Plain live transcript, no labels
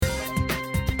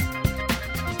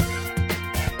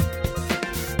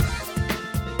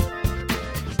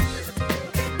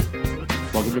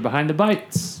Welcome to Behind the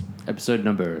Bytes, episode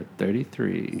number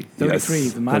 33. 33,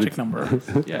 Yes. the magic number.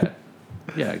 Yeah.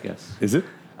 Yeah, I guess. Is it?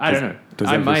 I don't know. does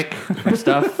I'm that Mike.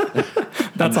 Stuff.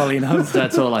 That's all he knows.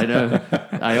 That's all I know.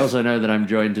 I also know that I'm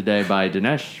joined today by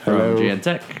Dinesh from Hello. GN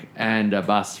Tech and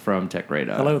Abbas from Tech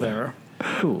Radar. Hello there.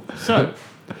 Cool. So,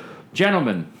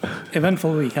 gentlemen,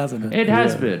 Eventful week, hasn't it? it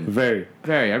has Yeah, been. Very.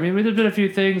 Very. I mean, we've done a few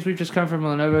things. We've just come from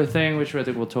a Lenovo thing, which I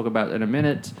think we'll talk about in a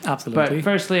minute. Absolutely. But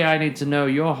firstly, I need to know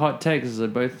your hot takes.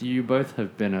 As you both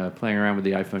have been playing around with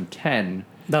the iPhone 10.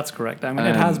 That's correct. I mean,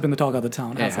 it has been the talk of the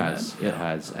town, hasn't it? It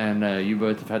has. And you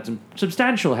both have had some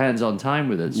substantial hands-on time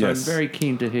with it. So Yes. I'm very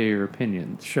keen to hear your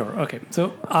opinions. Sure. Okay.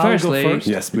 So I'll Firstly- go first.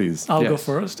 Yes, please. I'll go Yes.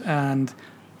 first, and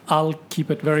I'll keep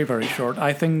it very, very short.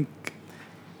 I think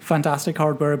fantastic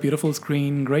hardware, beautiful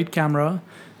screen, great camera.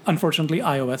 Unfortunately,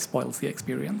 iOS spoils the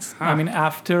experience. I mean,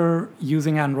 after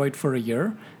using Android for a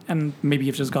year, and maybe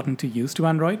you've just gotten too used to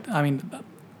Android, I mean,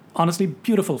 honestly,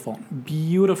 beautiful phone.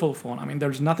 Beautiful phone. I mean,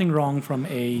 there's nothing wrong from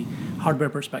a hardware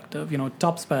perspective. You know,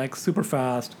 top specs, super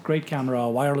fast, great camera,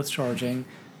 wireless charging,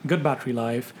 good battery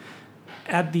life.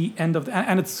 At the end of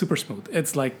and it's super smooth.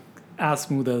 It's like as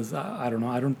smooth as I don't know.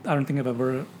 I don't think I've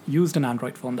ever used an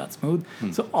Android phone that smooth.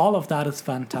 So all of that is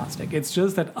fantastic. It's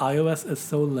just that iOS is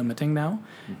so limiting now,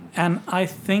 and I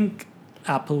think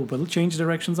Apple will change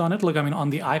directions on it. Look, I mean,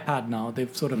 on the iPad now,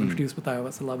 they've sort of introduced with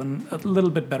iOS 11 a little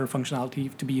bit better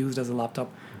functionality to be used as a laptop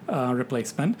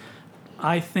replacement.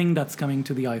 I think that's coming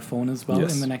to the iPhone as well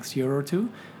Yes. in the next year or two.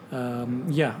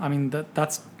 Yeah, I mean,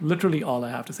 that's literally all I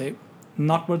have to say.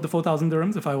 Not worth the 4,000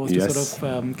 dirhams if I was to Yes.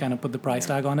 sort of kind of put the price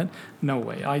tag on it. No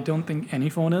way. I don't think any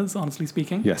phone is, honestly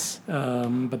speaking. Yes.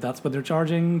 But that's what they're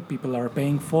charging. People are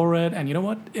paying for it. And you know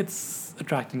what? It's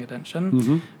attracting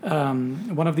attention.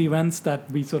 One of the events that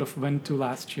we sort of went to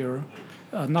last year,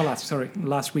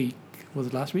 last week. Was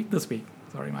it last week? This week.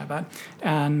 Sorry, my bad.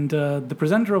 And the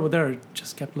presenter over there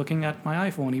just kept looking at my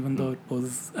iPhone, even though it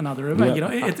was another event.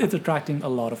 Yeah. You know, it's attracting a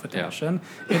lot of attention.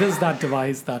 It is that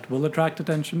device that will attract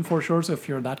attention for sure. So if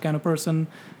you're that kind of person,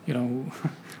 you know,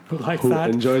 who likes Who that,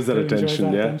 enjoys that who enjoys attention,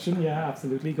 that yeah. attention, yeah,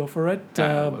 absolutely, go for it.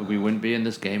 We wouldn't be in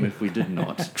this game if we did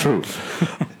not. True.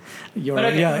 But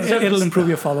okay, so- It'll improve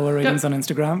your follower ratings on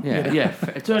Instagram. Yeah, you know. yeah.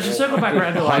 So to circle back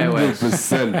around to iOS,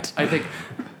 100%. I think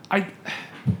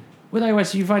with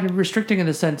iOS you find it restricting in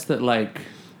the sense that like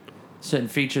certain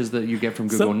features that you get from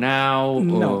Google So- now.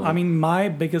 No, or- I mean, my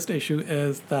biggest issue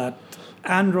is that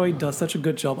Android does such a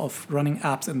good job of running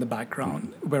apps in the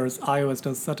background, whereas iOS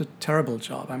does such a terrible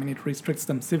job. I mean, it restricts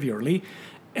them severely.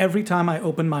 Every time I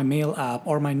open my mail app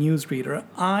or my news reader,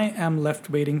 I am left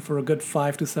waiting for a good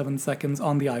 5 to 7 seconds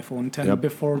on the iPhone 10 Yep.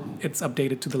 before it's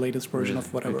updated to the latest version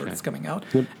of whatever Okay. is coming out.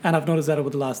 Yep. And I've noticed that over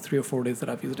the last 3 or 4 days that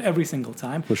I've used it every single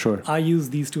time. For sure. I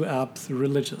use these two apps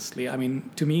religiously. I mean,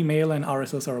 to me, mail and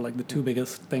RSS are like the two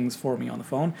biggest things for me on the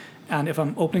phone. And if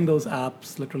I'm opening those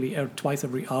apps literally twice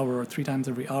every hour or 3 times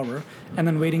every hour, and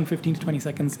then waiting 15 to 20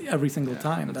 seconds every single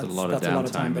time, that's a lot of a lot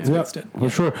of time downtime, that's yeah. wasted. For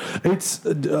sure. It's.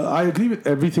 I agree with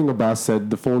everything Abbas said.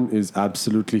 The phone is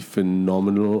absolutely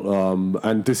phenomenal,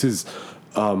 and this is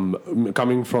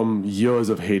coming from years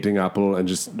of hating Apple and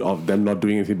just of them not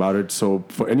doing anything about it. So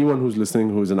for anyone who's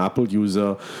listening who's an Apple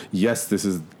user, yes, this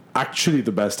is actually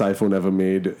the best iPhone ever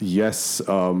made. Yes.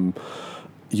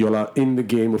 You are in the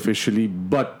game officially,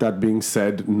 but that being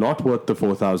said, not worth the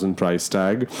 4,000 price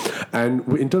tag. And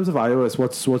in terms of iOS,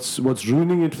 what's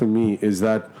ruining it for me is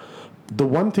that the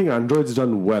one thing Android's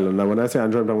done well, and when I say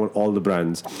Android, I'm talking about all the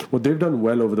brands. What they've done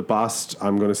well over the past,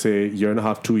 I'm going to say, year and a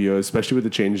half, 2 years, especially with the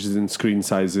changes in screen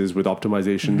sizes, with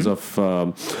optimizations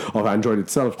of Android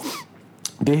itself.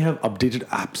 They have updated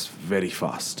apps very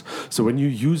fast. So when you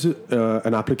use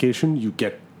an application, you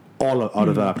get all out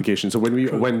of that application. So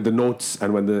when the Notes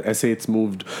and when the S8s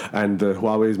moved and the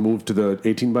Huawei's moved to the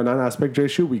 18:9 aspect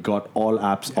ratio, we got all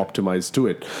apps optimized to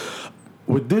it.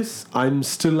 With this, I'm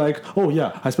still like, oh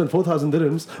yeah, I spent 4,000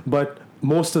 dirhams, but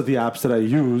most of the apps that I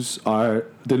use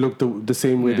they look the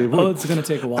same way they would. Oh, it's going to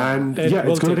take a while. And It yeah, will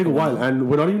it's going to take a while. And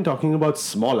we're not even talking about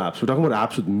small apps. We're talking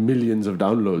about apps with millions of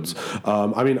downloads.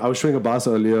 I mean, I was showing Abbas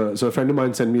earlier. So a friend of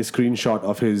mine sent me a screenshot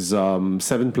of his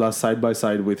 7 Plus side by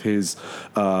side with his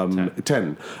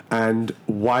 10. And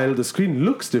while the screen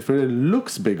looks different, it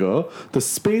looks bigger, the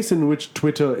space in which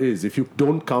Twitter is, if you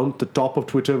don't count the top of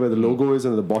Twitter where the logo is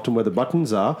and the bottom where the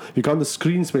buttons are, you count the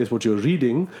screen space, what you're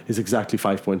reading is exactly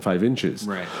 5.5 inches.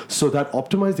 Right. So that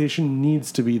optimization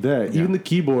needs to be there. Even the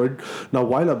keyboard. Now,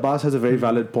 while Abbas has a very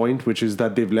valid point, which is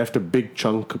that they've left a big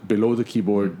chunk below the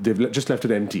keyboard, they've just left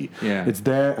it empty. Yeah. It's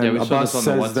there, and we saw Abbas this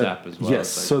on the says that. WhatsApp as well.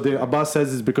 Yes. It's like- So Abbas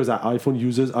says it's because our iPhone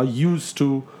users are used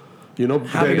to, Having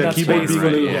their that keyboard space, being a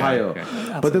little right, yeah, higher.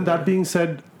 okay. But then that being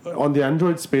said, on the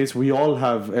Android space, we all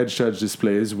have edge touch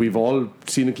displays. We've all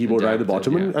seen a keyboard right at the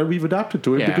bottom, Adapted, and we've adapted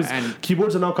to it Yeah, because and-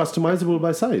 keyboards are now customizable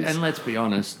by size. And let's be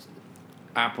honest,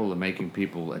 Apple are making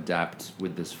people adapt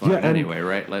with this phone Yeah, and- anyway,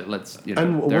 right? Like, let's, you know,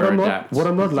 And what they're I'm adapt.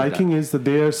 not Let's liking adapt. is that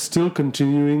they are still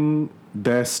continuing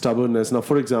their stubbornness. Now,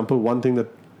 for example, one thing that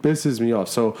pisses me off.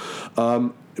 So,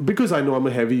 because I know I'm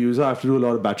a heavy user, I have to do a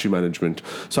lot of battery management.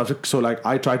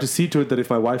 I try to see to it that if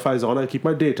my Wi-Fi is on, I keep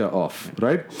my data off.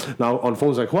 Right now, on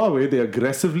phones like Huawei, they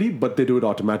aggressively, but they do it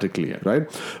automatically.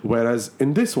 Right. Whereas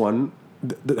in this one,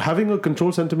 having a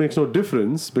control center makes no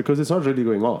difference because it's not really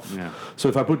going off. Yeah. So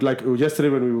if I put, like yesterday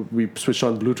when we switched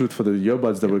on Bluetooth for the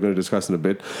earbuds that we're going to discuss in a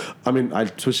bit, I mean, I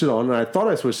switched it on and I thought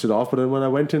I switched it off, but then when I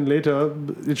went in later,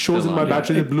 it shows Still in my on, yeah.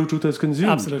 battery that Bluetooth has consumed.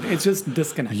 Absolutely. It's just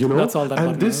disconnect. You know, That's all that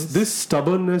and button is. this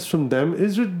stubbornness from them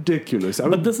is ridiculous. I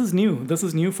mean, But this is new. This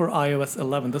is new for iOS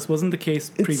 11. This wasn't the case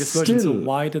previous versions. So still-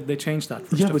 why did they change that?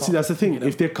 First yeah, of but see, all? that's the thing. You know?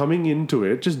 If they're coming into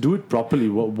it, just do it properly.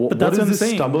 What that's is what I'm this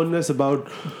saying. stubbornness about?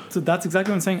 So that's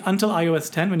exactly what I'm saying. Until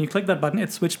iOS 10, when you click that button,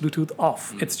 it switched Bluetooth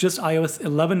off. It's just iOS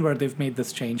 11 where they've made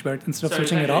this change, where instead of So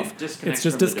switching it essentially off, it disconnects it's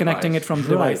just from the disconnecting device. it from the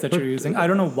Right, device that but- you're using. I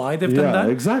don't know why they've done Yeah, that.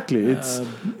 exactly. It's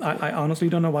I honestly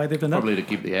don't know why they've done that. Probably to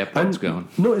keep the AirPods going.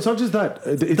 no, it's not just that.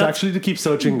 It's That's- actually to keep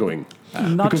searching going.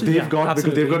 Not Because to- they've yeah, got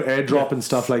absolutely. AirDrop Yeah. and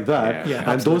stuff like that, Yeah. Yeah, and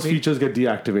those absolutely. features get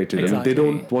deactivated. And Exactly. they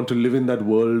don't want to live in that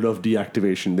world of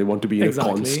deactivation. They want to be in a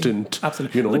constant.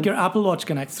 Absolutely. You know, Look, your Apple Watch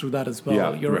connects through that as well.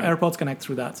 Yeah, Your right. AirPods connect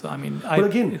through that. So I mean, But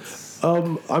again, it's,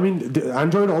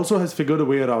 Android also has figured a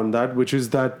way around that, which is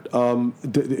that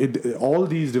all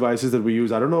these devices that we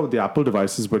use, I don't know the Apple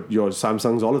devices, but your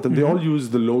Samsungs, all of them, they all use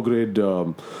the low-grade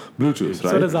Bluetooth,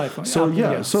 right? So does iPhone. So Apple,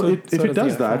 yeah, yeah. so So if it does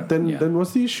does the that, iPhone, yeah. then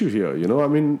what's the issue here? You know, I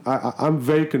mean, I'm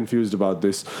very confused about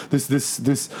this.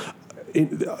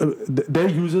 Their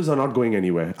users are not going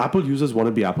anywhere. Apple users want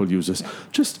to be Apple users.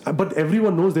 But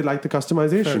everyone knows they like the Fair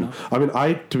customization. enough. I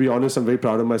mean, to be honest, I'm very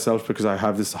proud of myself because I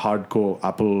have this hardcore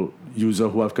Apple user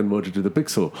who I've converted to the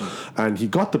Pixel. And he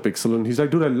got the Pixel and he's like,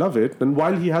 dude, I love it. And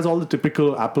while he has all the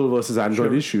typical Apple versus Android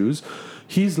Sure. issues,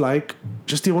 he's like,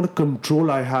 just the amount of control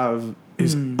I have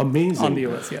is amazing. On the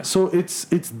OS, yeah. So it's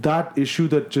that issue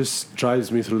that just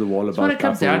drives me through the wall That's about what it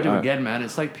comes Apple. down to again, man.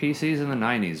 It's like PCs in the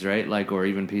 90s, right? Like, or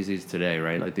even PCs today,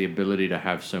 right? Like the ability to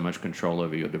have so much control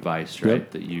over your device, right?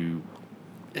 Yep. That you,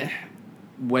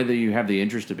 whether you have the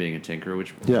interest of being a tinkerer,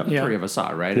 which Yeah. Yeah. three of us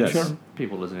are, right? Yes. And Sure.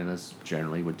 people listening to this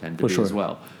generally would tend to For be sure. as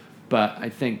well. But I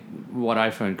think what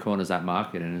iPhone corners that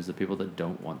market in is the people that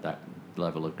don't want that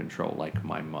level of control, like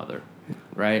my mother,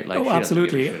 right? Like, oh, she doesn't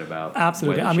absolutely. give a shit about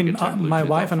Absolutely. whether I she mean, can turn my Bluetooth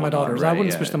wife off and my or not, daughters, I right?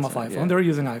 wouldn't Yeah, switch them off it's- iPhone. yeah. They're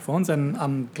using iPhones, and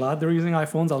I'm glad they're using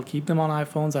iPhones. I'll keep them on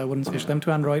iPhones. I wouldn't switch them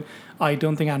to Android. I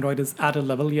don't think Android is at a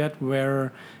level yet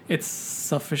where it's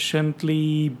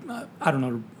sufficiently, I don't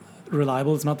know,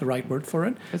 reliable is not the right word for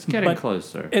it. It's getting but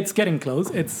closer. It's getting close.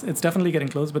 It's definitely getting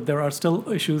close, but there are still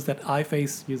issues that I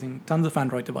face using tons of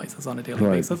Android devices on a daily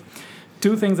Right. basis.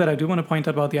 Two things that I do want to point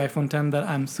out about the iPhone 10 that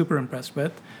I'm super impressed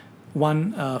with.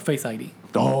 One, Face ID.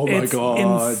 Oh my It's God.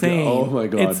 insane. Oh my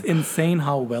God. It's insane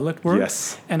how well it works.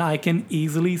 Yes. And I can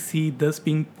easily see this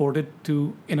being ported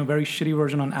to in a very shitty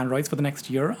version on Androids for the next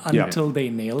year Yeah. until they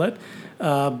nail it.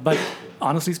 But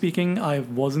honestly speaking, I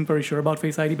wasn't very sure about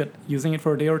Face ID, but using it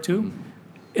for a day or two,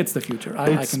 it's the future.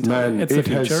 I can tell you. It's it the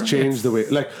future. has changed the way.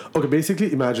 Like, okay,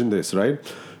 basically, imagine this, right?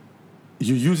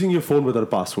 You're using your phone without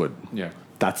a password. Yeah.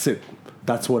 That's it.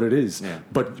 That's what it is. Yeah.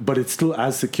 But it's still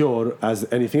as secure as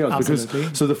anything else. Absolutely.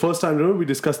 Because so the first time, remember we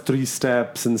discussed 3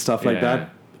 steps and stuff like Yeah. that.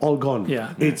 All gone. Yeah.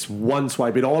 It's one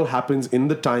swipe. It all happens in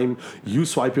the time you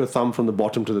swipe your thumb from the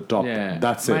bottom to the top. Yeah,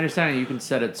 That's My it. understanding, you can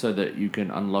set it so that you can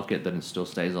unlock it, then it still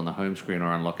stays on the home screen,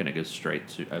 or unlock it, it goes straight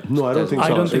to. No, I don't think so.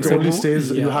 I don't think it so. only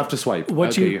stays. You Yeah. have to swipe. What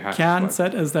Okay, you you have to can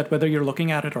swipe. set is that whether you're looking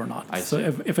at it or not. I So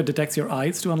see. if it detects your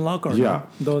eyes to unlock or Yeah.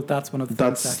 not, though that's one of the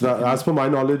That's things that you that, can as per my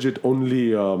knowledge, it only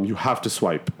you have to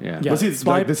swipe. Yeah. Yeah. But see,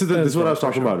 Swipe like, this is is what I was for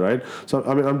talking sure. about, right? So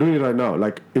I mean, I'm doing it right now.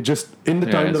 Like it just in the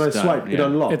Yeah, time that I it's done, swipe, it yeah.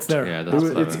 unlocked. It's there. Yeah, that's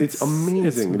clever. it's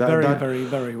amazing. It's very,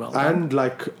 very well done. And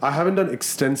like I haven't done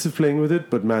extensive playing with it,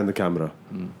 but man, the camera,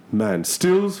 man,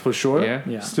 stills for sure. Yeah?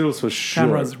 Yeah. Stills for sure.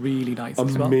 Camera's really nice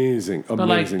as well. Amazing, But like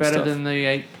amazing better stuff. than the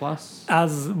 8 Plus.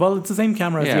 As well, it's the same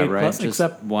camera as Yeah, the 8 right. Plus, Just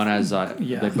except one has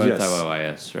yeah. they both Yes. have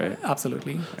OIS, right?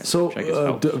 absolutely. So Check its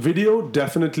help. the video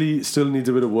definitely still needs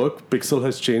a bit of work. Pixel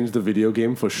has changed the video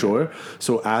game for sure.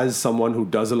 So as someone who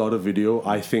does a lot of video,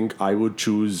 I think I would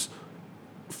choose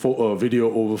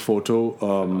video over photo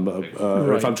if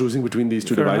Right. I'm choosing between these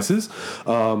two Fair devices.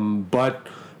 But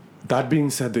that being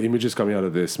said, the images coming out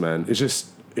of this, man,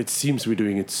 it seems to be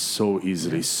doing it so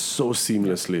easily, so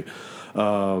seamlessly.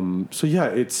 So yeah,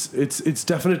 it's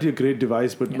definitely a great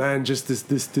device, but man, just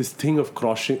this thing of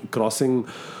crossing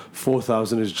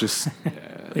 4,000 is just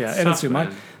Yeah, it is too much.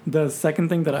 The second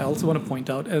thing that I also want to point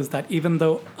out is that even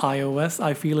though iOS,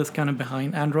 I feel, is kind of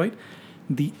behind Android,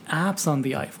 the apps on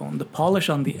the iPhone, the polish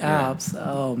on the apps,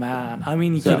 oh man. I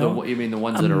mean, So you know, you mean the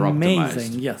ones that are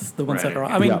amazing. optimized? Yes, the ones that Right.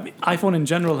 are. I mean, Yeah. iPhone in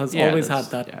general has Yeah, always had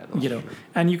that's- that, yeah, that's you know, true.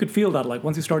 and you could feel that, like,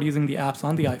 once you start using the apps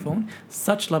on the iPhone,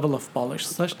 such level of polish,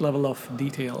 such level of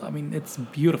detail. I mean, it's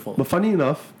beautiful. But funny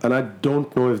enough, and I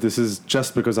don't know if this is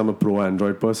just because I'm a pro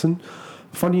Android person.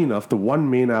 Funny enough, the one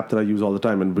main app that I use all the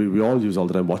time, and we all use all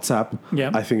the time, WhatsApp,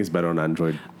 Yeah. I think is better on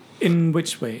Android. In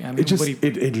which way? I mean, It just what do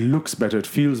you, it looks better. It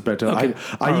feels better. Okay,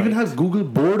 I even alright. have Google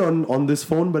Board on this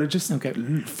phone, but it just Okay.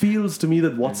 feels to me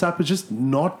that WhatsApp is just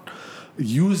not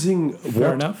using Fair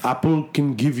what enough. Apple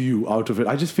can give you out of it.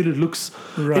 I just feel it looks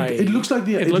Right. It looks like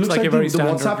It looks like a very the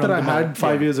standard WhatsApp that I run-of-the-mill. had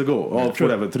 5 Yeah. years ago or True.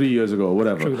 whatever, 3 years ago,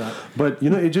 whatever. True that. But you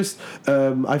know, it just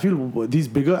I feel these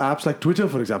bigger apps like Twitter,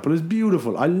 for example, is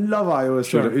beautiful. I love iOS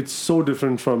Sure. Twitter. It's so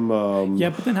different from yeah,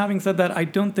 but then having said that, I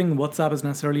don't think WhatsApp is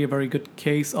necessarily a very good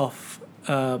case of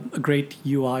a great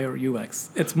UI or UX.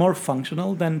 It's more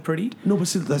functional than pretty. No, but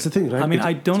still, that's the thing, right? I mean, It-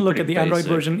 I don't look at pretty the Android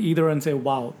basic. version either and say,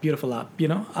 "Wow, beautiful app." You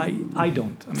know, I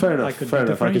don't. I mean, Fair enough, I could fair be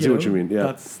enough. I different, can see what you know. mean,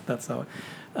 yeah. That's how.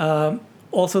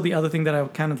 Also, the other thing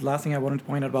that last thing I wanted to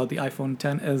point out about the iPhone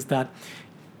 10 is that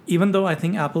even though I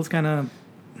think Apple's kind of,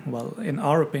 well, in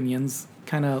our opinions,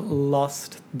 kind of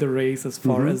lost the race as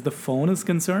far Mm-hmm. as the phone is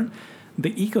concerned,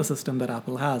 the ecosystem that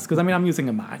Apple has. Because I mean, I'm using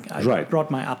a Mac. I Right. brought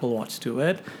my Apple Watch to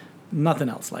it. Nothing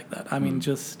else like that. I mean,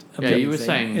 just Yeah, you were amazing.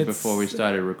 saying It's- before we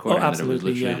started recording that it was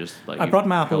absolutely, literally yeah. just like I you brought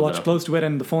my Apple held it Watch up. close to it,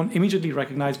 and the phone immediately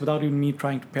recognized without even me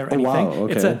trying to pair Oh, wow, anything.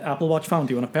 It okay. said Apple Watch found.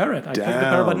 Do you want to pair it? I click the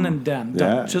pair button and done.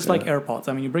 Yeah, Just like AirPods.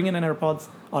 I mean, you bring in an AirPods,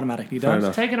 automatically Fair done. enough.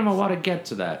 It's taken them a while to get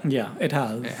to that. Yeah, it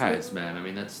has. It has, man. I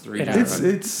mean, that's 3 It years. has.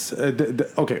 It's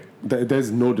okay.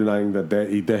 There's no denying that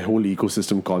their whole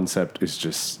ecosystem concept is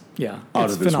just Yeah, out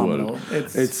it's of this phenomenal. world.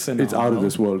 It's It's out phenomenal. of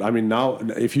this world. I mean, now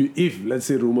if let's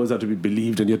say rumors are to be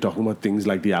believed, and you're talking about things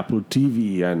like the Apple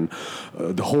TV and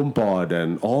the HomePod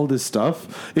and all this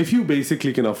stuff, if you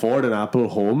basically can afford an Apple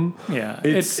Home, Yeah,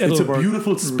 it's it'll a work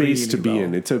beautiful space to really be well.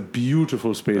 in. It's a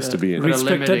beautiful space to be in. But a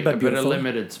Restricted limited, but but a beautiful.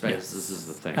 limited space. Yes. This is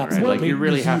the thing, Absolutely. right? Like you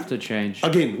really You- have to change.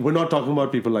 Again, we're not talking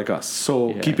about people like us. So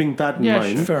Yeah. keeping that in Yeah,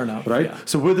 mind, sure. Fair enough, right? yeah.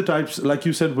 So we're the types, like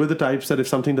you said, we're the types that if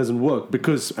something doesn't work,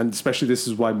 because, and especially this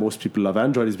is why most people love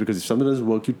Android, is because if something doesn't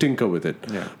work, you tinker with it,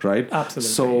 Yeah. right? Absolutely,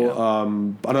 So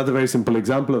yeah. another very simple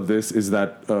example of this is that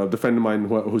the friend of mine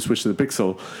who switched to the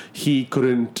Pixel,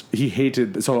 he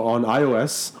hated. So on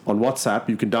iOS, on WhatsApp,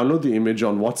 you can download the image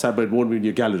on WhatsApp, but it won't be in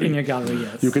your gallery. In your gallery,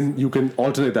 yes. You can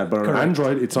alternate that, but on Correct.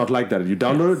 Android, it's not like that. You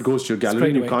download it, it goes to your gallery, Straight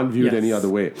and you away. can't view it any Yes. other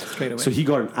way. Straight away. So he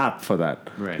got an app for that.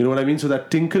 Right. You know what I mean? So that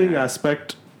tinkering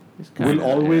aspect will kinda,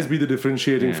 always yeah. be the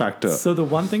differentiating Yeah. factor. So the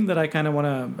one thing that I kind of want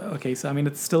to, okay, so I mean,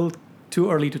 it's still too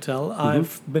early to tell.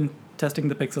 I've been testing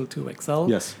the Pixel 2 XL.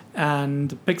 Mm-hmm. Yes.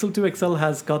 And Pixel 2 XL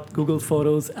has got Google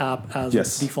Photos app as Yes.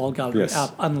 its default gallery Yes.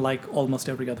 app, unlike almost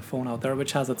every other phone out there,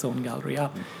 which has its own gallery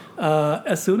app.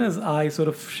 As soon as I sort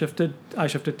of shifted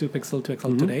to Pixel 2 XL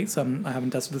Mm-hmm. today, so I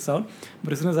haven't tested this out,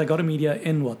 but as soon as I got a media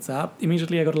in WhatsApp,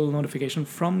 immediately I got a little notification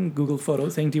from Google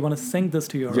Photos saying, do you want to sync this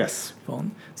to your Yes.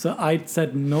 phone? So I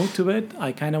said no to it.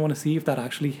 I kind of want to see if that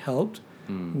actually helped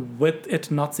with it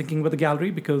not syncing with the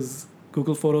gallery, because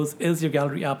Google Photos is your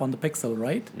gallery app on the Pixel,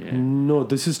 right? Yeah. No,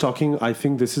 this is talking. I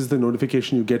think this is the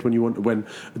notification you get when you want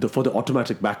for the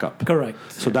automatic backup. Correct.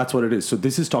 So that's what it is. So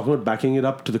this is talking about backing it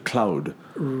up to the cloud.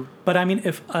 But I mean,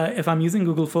 if I'm using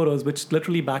Google Photos, which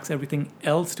literally backs everything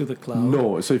else to the cloud,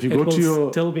 No, so if you it go will to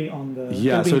your still be on the.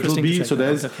 yeah, so it'll interesting to be check so that out.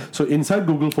 there's Okay. so inside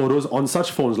Google Photos on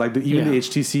such phones like the Yeah.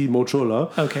 HTC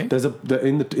Motorola. Okay. There's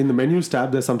in the menus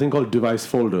tab there's something called device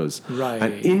folders. Right.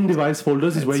 And in device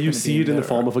folders is It's where you gonna see be it in the there.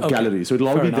 form of a Okay. gallery. So it'll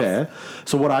all Fair be enough. there.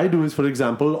 So what I do is, for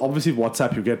example, obviously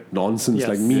WhatsApp you get nonsense Yes.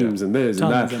 like memes and this Tons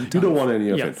and that. and You don't tons. want any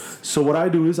of Yes. it. So what I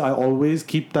do is I always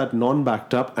keep that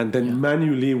non-backed up and then Yeah.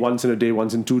 manually once in a day,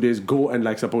 once in 2 days, go and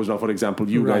like suppose now for example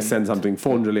you Right. guys send something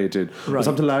phone related or Right.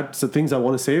 something like that. So things I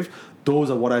want to save, those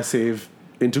are what I save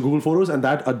into Google Photos, and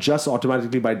that adjusts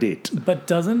automatically by date. But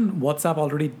doesn't WhatsApp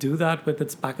already do that with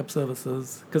its backup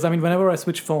services? Because I mean, whenever I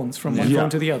switch phones from one Yeah. phone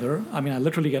to the other, I mean, I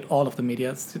literally get all of the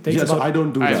media. It takes Yeah, so about I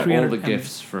don't do I have that. 300 all the and-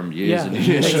 gifts from years Yeah, and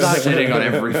years just exactly. sitting on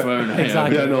every phone. I have.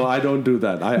 Exactly. Yeah, no, I don't do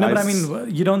that. No, but I mean,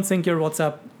 you don't sync your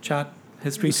WhatsApp chat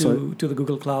history So- to the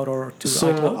Google Cloud or to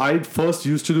So iCloud? I first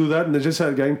used to do that, and it just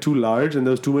started getting too large, and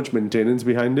there was too much maintenance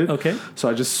behind it. Okay. So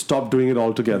I just stopped doing it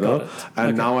altogether, Got it. and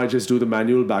Okay. now I just do the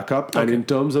manual backup. And Okay. in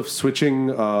terms of switching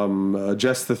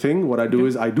just the thing, what I do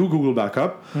is I do Google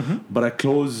backup, Mm-hmm. but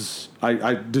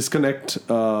I disconnect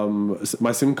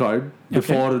my SIM card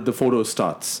before the photo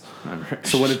starts.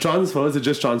 So when it transfers, it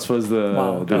just transfers the.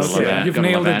 Wow. the Okay. yeah. You've Gotta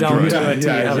nailed love it down Android. to a T.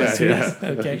 Yeah, Alex, yeah, yes. You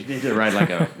Okay. need to write like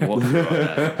a walkthrough on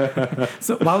that.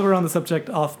 So while we're on the subject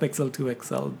of Pixel 2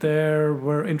 XL, there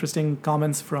were interesting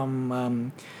comments from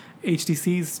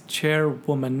HTC's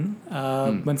chairwoman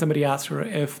when somebody asked her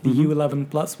if the U11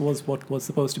 Plus was what was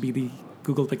supposed to be the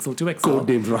Google Pixel 2 XL.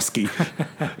 Codenamed Rusky.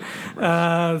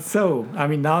 So, I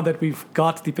mean, now that we've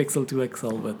got the Pixel 2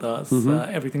 XL with us,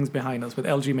 everything's behind us with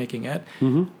LG making it.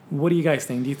 What do you guys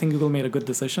think? Do you think Google made a good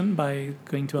decision by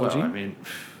going to LG? Well, I mean,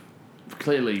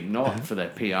 clearly not for their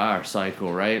PR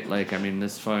cycle, right? Like, I mean,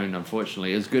 this phone,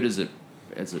 unfortunately, as good as it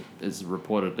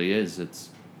reportedly is, it's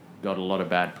got a lot of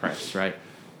bad press, right?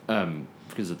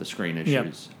 Because of the screen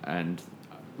issues. And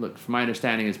look, from my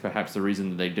understanding, is perhaps the reason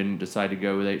that they didn't decide to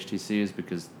go with HTC is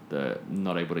because they're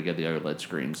not able to get the OLED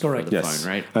screens Correct. for the Yes. phone,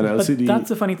 right? And But LCD. that's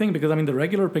a funny thing because I mean the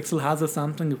regular Pixel has a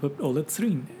Samsung equipped OLED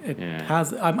screen. It Yeah.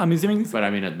 has. I'm assuming But I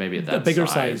mean, maybe at a that bigger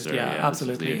size. size. Or, Yeah, this is the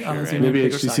absolutely. issue, I'm right? assuming Maybe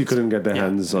bigger HTC size. couldn't get their Yeah.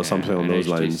 hands or something on and those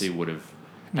HTC lines. would have.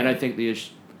 And I think the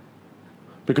issue.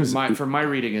 Because From my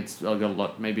reading, it's got a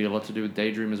lot to do with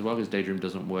Daydream as well, because Daydream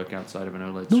doesn't work outside of an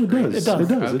OLED no, screen. it does. It does.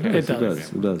 It does. Okay. It does.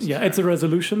 It does. Yeah, it's a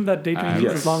resolution that Daydream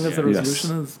Yes. as long as the Yes.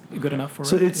 resolution is good enough for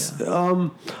So it. it's yeah.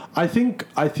 I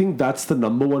think that's the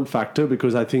number one factor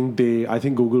because I think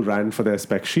Google ran for their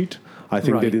spec sheet. I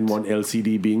think they Right. didn't want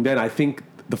LCD being there. And I think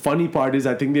the funny part is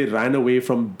I think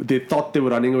they thought they were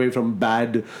running away from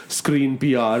bad screen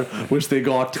PR, which they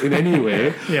got in any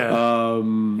way. Yeah.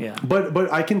 Yeah.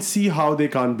 But I can see how they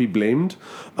can't be blamed.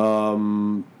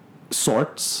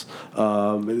 Sorts.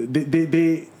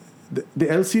 The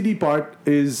LCD part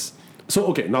is. So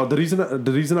okay, now the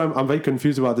reason I'm very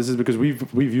confused about this is because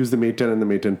we've used the Mate 10 and the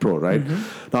Mate 10 Pro, right?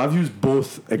 Now I've used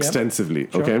both extensively.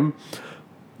 Sure. Okay,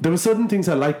 there were certain things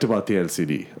I liked about the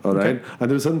LCD, all right, Okay. and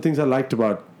there were certain things I liked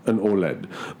about an OLED,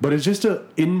 but it's just a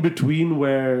in between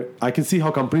where I can see how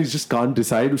companies just can't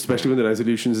decide, especially when the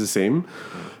resolution is the same.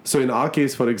 So in our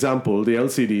case, for example, the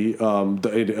LCD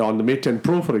on the Mate 10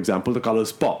 Pro, for example, the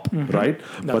colors pop, right?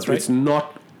 But right. it's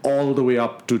not all the way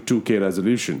up to 2K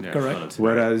resolution. Yeah, Correct. so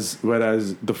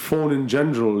Whereas the phone in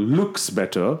general looks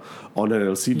better on an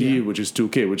LCD, Yeah. which is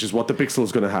 2K, which is what the Pixel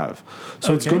is going to have.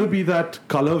 So it's Okay. going to be that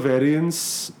color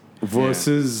variance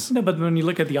versus. No, but when you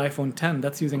look at the iPhone 10,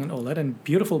 that's using an OLED and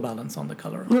beautiful balance on the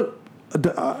color. Well,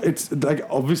 it's like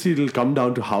obviously it'll come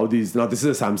down to how these. Now this is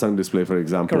a Samsung display, for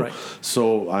example. Correct.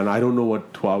 So, and I don't know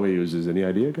what Huawei uses. Any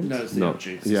idea, guys? No, it's the LG.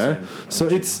 It's the Yeah. same So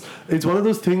LG. it's one of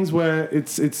those things where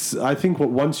it's. I think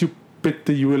once you put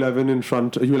the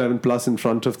U11 Plus in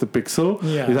front of the Pixel,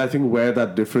 Yeah. is I think where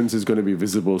that difference is going to be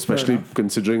visible, especially enough.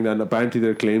 considering that apparently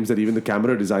there are claims that even the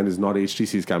camera design is not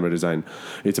HTC's camera design.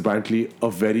 It's apparently a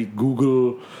very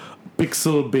Google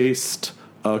Pixel based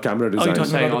camera design. you're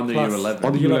talking saying about on the Plus. U11.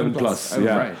 On the U11 U11 Plus, Oh,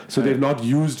 yeah. right. So they've not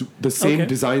used the same Okay.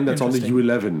 design that's on the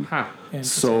Interesting. U11. Huh.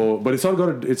 So, but it's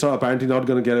not apparently not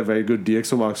going to get a very good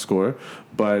DxOMark score,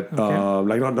 but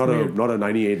like not a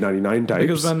 98, 99 types.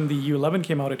 Because when the U11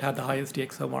 came out, it had the highest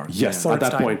DxO mark. Yes, for at its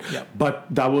that time. point. Yeah. But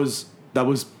that was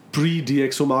pre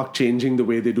DxOMark changing the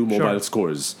way they do mobile Sure.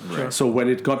 scores. Sure. So when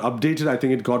it got updated, I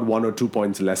think it got 1 or 2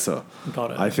 points lesser.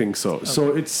 Got it. I think so. So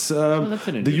it's that's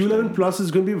an the U11 interesting- Plus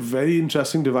is going to be a very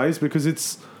interesting device because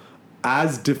it's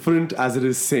as different as it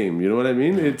is same. You know what I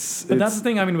mean? But that's the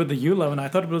thing. I mean, with the U11, I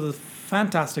thought it was a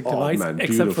fantastic Oh, device, man,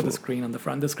 except for beautiful. the screen on the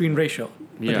front, the screen ratio,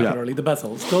 Yeah. particularly the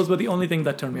bezels. Those were the only thing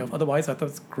that turned me off. Otherwise, I thought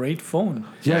it's a great phone.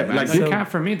 yeah, Man, like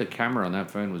for me, the camera on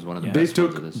that phone was one of the Yeah. best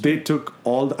ones of this. they took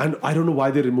all the, and I don't know why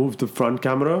they removed the front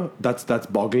camera. That's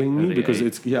boggling me the because 8.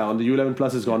 it's on the U11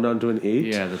 Plus it's gone down to an 8.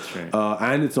 Yeah, that's right.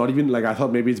 And it's not even like I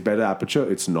thought maybe it's better aperture.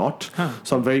 It's not.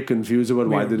 So I'm very confused about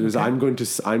why Weird, there is. okay. I'm going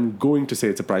to say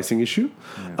it's a pricing issue.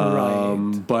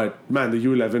 Right. But man, the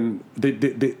U11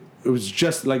 they it was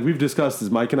just like we've discussed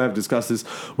this. Mike and I have discussed this.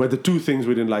 Where the two things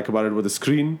we didn't like about it were the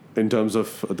screen in terms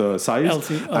of the size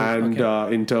and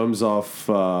okay. in terms of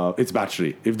its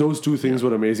battery. If those two things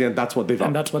were amazing, and that's what they've And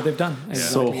upped. that's what they've done. So Exactly,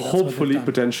 that's what they've hopefully, done.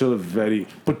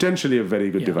 potentially a very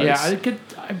good Yeah. device. Yeah,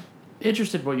 I'm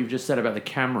interested in what you've just said about the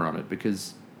camera on it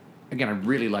because, again, I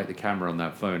really like the camera on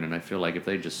that phone, and I feel like if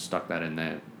they just stuck that in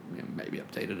there, maybe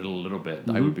updated it a little bit,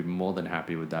 I would be more than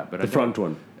happy with that. But The front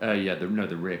one, the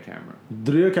rear camera.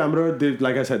 the rear camera.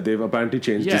 Like I said, they've apparently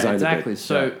changed Yeah, design. exactly. A bit.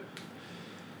 So,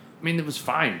 I mean, it was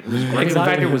fine. It was great. The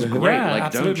fact it was great. Yeah, like,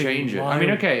 absolutely. don't change it. Why- I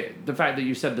mean, okay, the fact that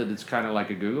you said that it's kind of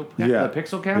like a Google Yeah. the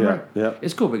Pixel camera, Yeah.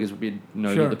 it's cool because we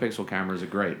know Sure. that the Pixel cameras are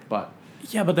great. But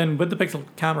Yeah, but then with the Pixel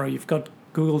camera, you've got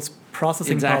Google's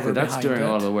processing exactly, power that's behind doing it. a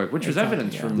lot of the work, which was Exactly,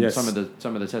 evidence yeah. from Yes.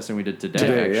 some of the testing we did today,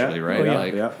 Today, yeah. actually, right? Oh, yeah.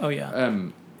 Like, Yeah. Oh yeah.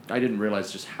 I didn't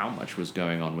realize just how much was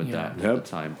going on with Yeah. that Yep. at the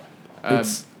time.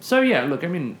 It's- So yeah, look, I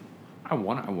mean, I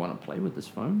want to play with this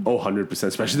phone. Oh, 100%,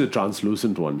 especially the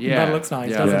translucent one. Yeah, That looks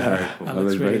nice, Yeah, doesn't it? very cool. That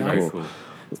looks really very nice. cool.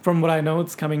 From what I know,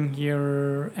 it's coming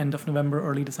here end of November,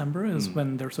 early December is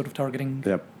when they're sort of targeting.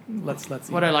 Yep. Let's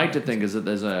see. What I like to think is that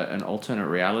there's an alternate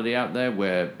reality out there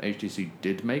where HTC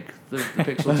did make the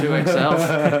Pixel 2 XL,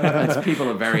 and people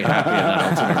are very happy in that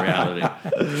alternate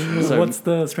reality. So What's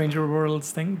the Stranger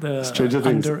Worlds thing? The Stranger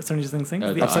Things. Stranger Things thing?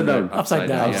 the The Upside down. Upside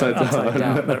down. yeah. Upside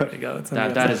down. There we go. It's on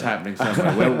the that upside is happening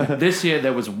somewhere. Well, this year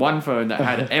there was one phone that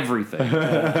had everything,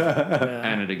 down.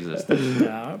 and it existed.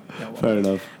 Yeah. Well. Fair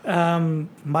enough.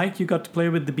 Mike, you got to play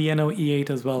with the B&O E8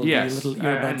 as well. Yes, The little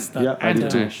earbuds and- Yeah, I and did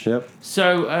too. Dash. Yep.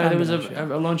 So there was Dash, yeah.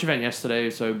 a launch event yesterday.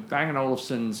 So Bang &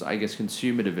 Olufsen's, I guess,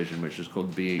 consumer division, which is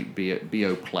called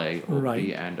BO Play or Right.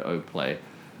 B&O Play,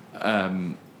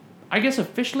 I guess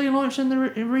officially launched in the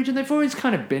region. They've always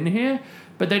kind of been here,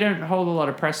 but they don't hold a lot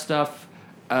of press stuff.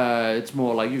 It's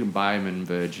more like you can buy them in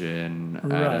Virgin,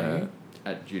 Right.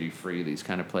 at duty free, these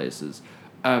kind of places.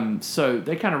 So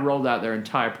they kind of rolled out their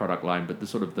entire product line, but the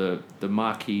sort of the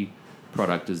marquee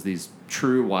product is these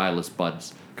true wireless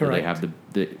buds. Where they Correct. have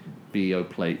the BO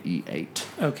Play E8.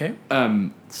 Okay.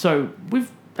 So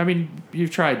you've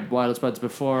tried wireless buds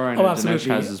before, and Oh, Dinesh absolutely.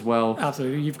 has as well.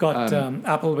 Absolutely. You've got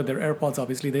Apple with their AirPods,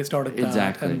 obviously. They started that.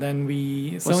 Exactly. And then Well,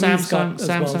 Sony's got as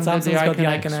well. Samsung did Samsung's the got the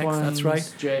Icon Icon X, ones. that's right.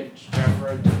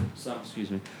 Jabra did some. Excuse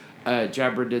me.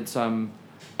 Jabra did some.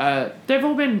 They've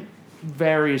all been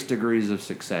various degrees of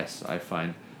success, I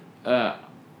find.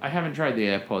 I haven't tried the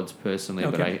AirPods personally,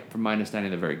 but Okay. from my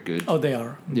understanding, they're very good. Oh, they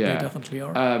are. Yeah. They definitely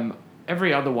are.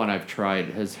 Every other one I've tried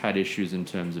has had issues in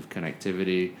terms of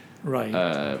connectivity, right.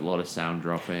 a lot of sound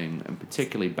dropping, and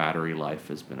particularly battery life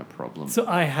has been a problem. So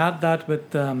I had that with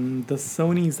the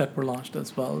Sonys that were launched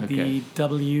as well. Okay. The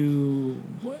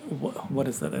what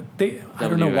is that? I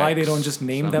don't know why they don't just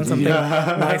name them something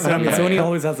Yeah. nicer. I mean, Yeah. Sony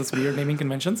always has this weird naming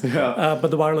conventions. But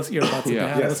the wireless earbuds that they Yeah.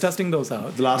 had, I was Yes. testing those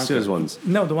out. The last year's ones.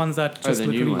 No, the ones that just the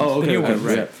were new released. ones. Oh, okay, The new okay,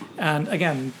 ones. right. And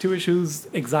again, two issues,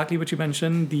 exactly what you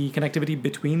mentioned, the connectivity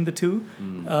between the two.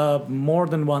 More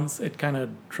than once, it kind of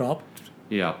dropped.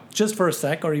 Yeah. Just for a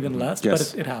sec or even less,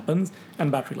 Yes. but it happens.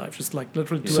 And battery life, just like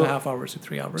literally 2.5 hours to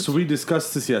 3 hours. So we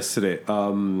discussed this yesterday.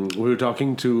 We were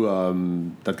talking to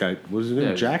that guy. What was his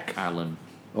name? Jack? Allen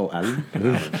Oh, Alan?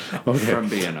 Okay. from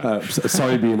B&O.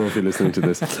 Sorry, B&O, if you're listening to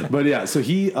this. But yeah, so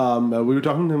we were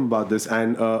talking to him about this,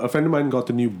 and a friend of mine got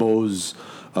the new Bose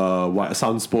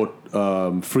Sound Sport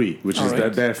free, which is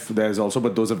Alright. there's also,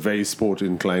 but those are very sport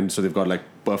inclined, so they've got like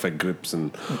perfect grips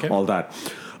and Okay. all that.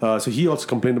 So he also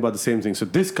complained about the same thing. So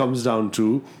this comes down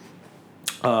to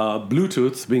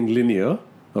Bluetooth being linear,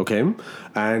 okay,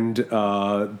 and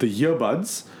the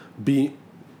earbuds being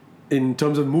in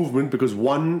terms of movement because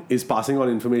one is passing on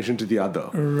information to the other.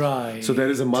 Right. So there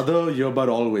is a mother earbud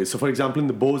always. So for example, in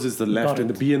the Bose it's the left, Got and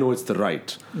the it. B&O it's the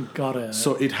right. Got it.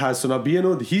 So it has. So now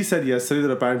B&O, he said yesterday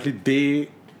that apparently they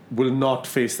will not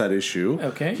face that issue.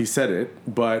 Okay. He said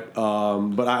it, but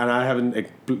I haven't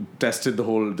tested the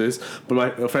whole this.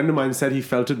 But a friend of mine said he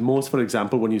felt it most. For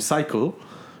example, when you cycle,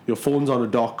 your phone's on a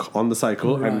dock on the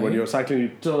cycle, and when Right. you're cycling,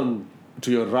 you turn to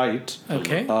your right.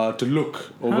 Okay. To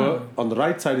look over on the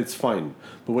right side, it's fine.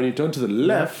 But when you turn to the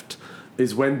left,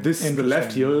 is when the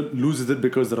left ear loses it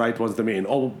because the right one's the main,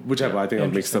 or whichever. I think I'll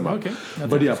mix them up. Okay. That's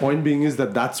But yeah, point being is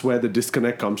that's where the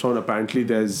disconnect comes from. Apparently,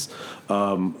 there's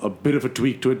a bit of a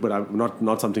tweak to it, but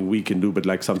not something we can do, but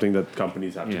like something that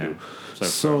companies have to do.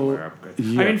 So firmware upgrade.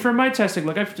 yeah. I mean, from my testing,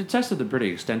 look, I've tested them pretty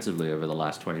extensively over the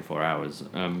last 24 hours.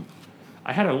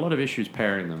 I had a lot of issues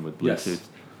pairing them with Yes. Bluetooth.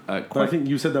 But I think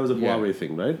you said that was a Yeah. Huawei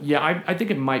thing, right? Yeah, I think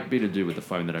it might be to do with the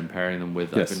phone that I'm pairing them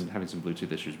with. Yes. I've been having some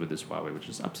Bluetooth issues with this Huawei, which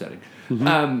is upsetting.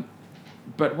 Mm-hmm.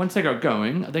 But once they got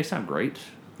going, they sound great.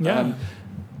 Yeah.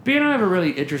 B&O have a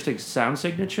really interesting sound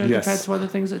signature Yes. compared to other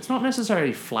things. It's not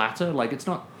necessarily flatter. Like, it's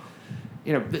not...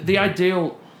 You know, the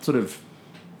ideal sort of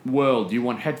world, you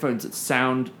want headphones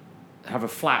that have a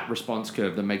flat response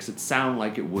curve that makes it sound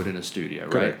like it would in a studio,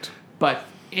 right? Correct. But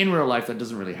in real life, that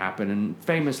doesn't really happen. And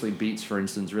famously, Beats, for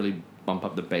instance, really bump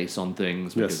up the bass on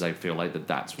things because Yes. they feel like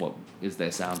that's what is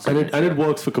their sound And signature. it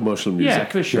works for commercial music. Yeah,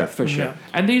 for sure, for sure. Yeah.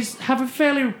 And these have a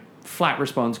fairly flat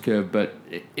response curve, but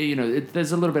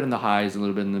there's a little bit in the highs, a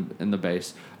little bit in the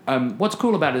bass. What's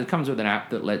cool about it comes with an app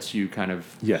that lets you kind of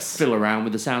Yes. fill around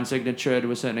with the sound signature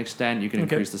to a certain extent. You can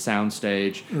Okay. increase the sound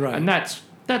stage, Right. and that's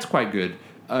quite good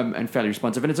and fairly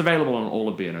responsive. And it's available on all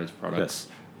of B&O's products,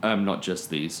 not just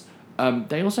these.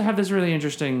 They also have this really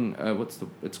interesting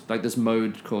it's like this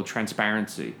mode called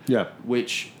transparency, Yeah.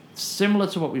 which similar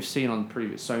to what we've seen on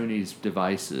previous Sony's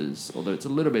devices, although it's a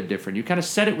little bit different. You kind of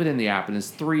set it within the app, and there's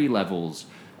 3 levels: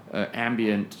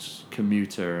 ambient,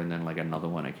 commuter, and then like another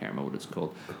one. I can't remember what it's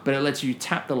called. But it lets you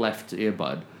tap the left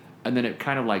earbud, and then it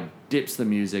kind of like dips the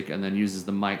music, and then uses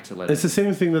the mic to let It's the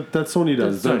same thing that Sony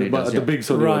does. Sony the, does, the yeah. big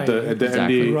Sony, Right. the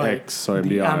Exactly. MDX or the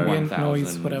MDR. ambient 1000,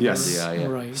 noise, whatever. Yes. Yeah.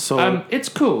 Right. So It's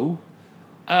cool.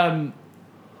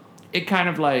 It kind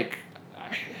of like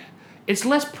it's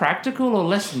less practical or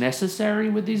less necessary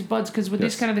with these buds because with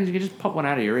these Yes. kind of things you can just pop one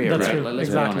out of your ear. That's right? true. Let's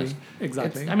Exactly. be honest.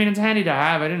 Exactly. I mean, it's handy to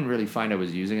have. I didn't really find I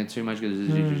was using it too much because it's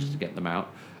easy just to get them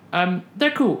out.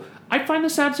 They're cool. I find the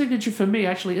sound signature for me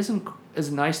actually isn't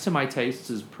as nice to my tastes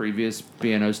as previous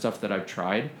B&O stuff that I've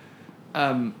tried.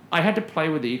 I had to play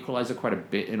with the equalizer quite a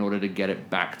bit in order to get it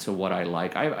back to what I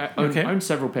like. I own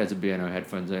several pairs of B&O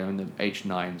headphones. I own the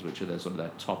H9s, which are their sort of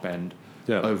their top end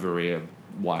over-ear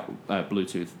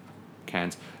Bluetooth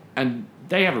cans. And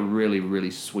they have a really,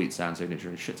 really sweet sound signature,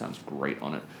 and shit sounds great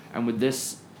on it. And with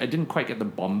this, I didn't quite get the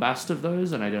bombast of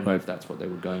those, and I don't know if that's what they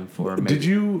were going for. did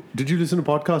you listen to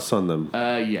podcasts on them?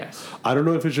 Yes. I don't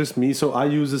know if it's just me. So I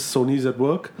use this Sony's at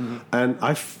work, and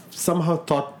I somehow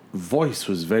thought voice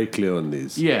was very clear on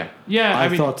these. Yeah. I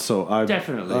mean, thought so.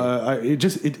 definitely.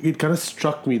 It kind of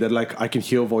struck me that like I can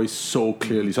hear voice so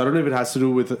clearly. So I don't know if it has to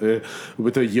do with a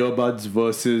earbuds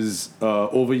versus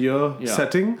over ear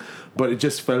setting, but it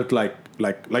just felt like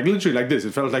literally like this.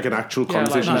 It felt like an actual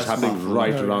conversation like was happening smartphone.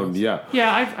 right Very around. nice. Yeah.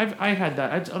 Yeah, I had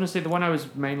that. Honestly, the one I was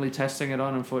mainly testing it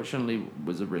on, unfortunately,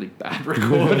 was a really bad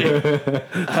recording.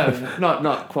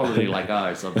 Not quality like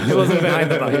ours, obviously. It wasn't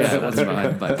behind the buttons. Yeah, it wasn't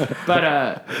behind the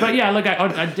buttons. But yeah, look,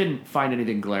 I didn't find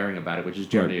anything glaring about it, which is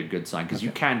generally a good sign because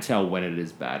you can tell when it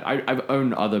is bad. I've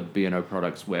owned other B&O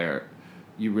products where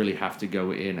you really have to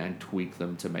go in and tweak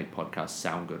them to make podcasts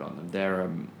sound good on them. They're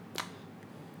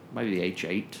maybe the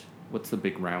H8. What's the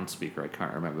big round speaker? I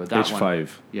can't remember. That H5. one.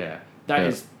 Yeah, that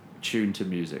is tuned to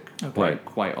music. Okay.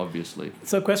 Quite obviously.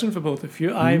 So, a question for both of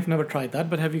you. I've never tried that,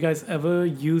 but have you guys ever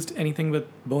used anything with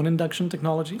bone induction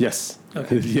technology? Yes.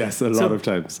 Okay. Yes, a lot of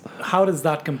times. How does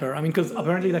that compare? I mean, because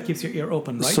apparently that keeps your ear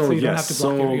open, right? So you don't have to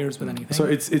block your ears with anything. So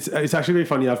it's actually very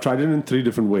funny. I've tried it in 3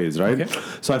 different ways, right? Okay.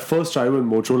 So I first tried when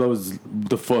Motorola was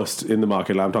the first in the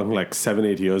market. I'm talking like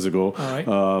 7-8 years ago. All right.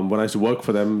 When I used to work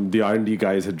for them, the R&D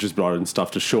guys had just brought in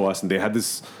stuff to show us, and they had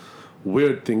this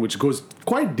weird thing which goes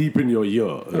quite deep in your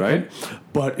ear, right?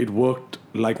 But it worked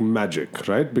like magic,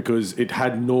 right? Because it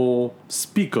had no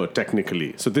speaker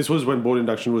technically. So this was when bone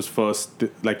induction was first, they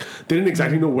didn't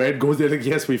exactly know where it goes. They're like,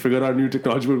 yes, we figured out new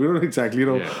technology, but we don't exactly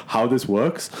know how this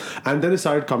works. And then it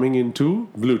started coming into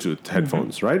Bluetooth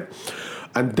headphones, right?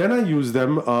 And then I used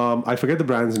them, I forget the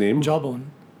brand's name.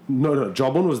 Jawbone. No,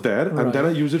 Jawbone was there, and then I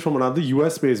used it from another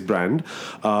US-based brand,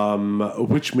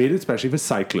 which made it especially for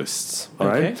cyclists. All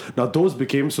right. Now those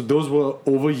were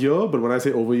over ear, but when I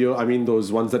say over ear, I mean those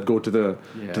ones that go to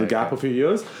the gap of your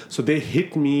ears. So they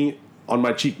hit me on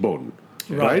my cheekbone,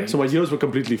 right? So my ears were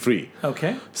completely free.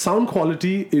 Okay. Sound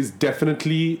quality is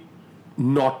definitely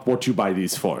not what you buy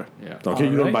these for. Yeah. Okay,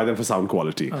 you don't buy them for sound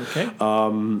quality. Okay.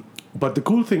 But the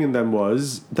cool thing in them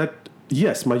was that,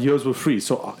 yes, my ears were free.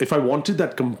 So if I wanted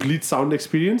that complete sound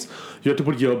experience, you had to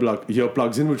put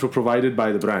earplugs in, which were provided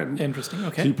by the brand. Interesting.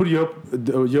 Okay. So you put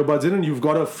earbuds in, and you've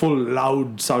got a full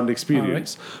loud sound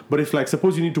experience. But if, like,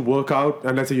 suppose you need to work out,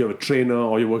 and let's say you have a trainer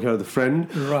or you're working out with a friend,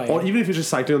 or even if you're just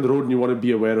cycling on the road and you want to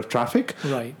be aware of traffic,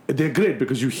 they're great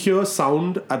because you hear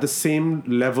sound at the same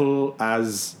level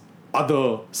as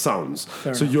other sounds.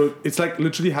 So it's like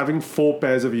literally having 4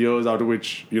 pairs of ears, out of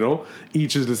which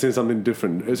each is listening to something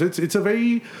different. So it's a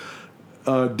very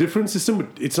different system, but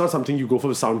it's not something you go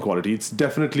for sound quality. It's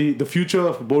definitely the future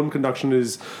of bone conduction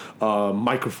is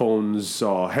microphones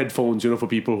or headphones, for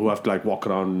people who have to like walk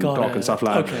around and talk and stuff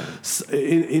like that.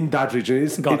 In that region,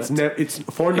 it's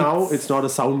not a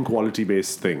sound quality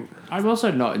based thing. I'm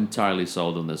also not entirely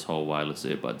sold on this whole wireless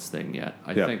earbuds thing yet.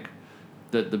 I think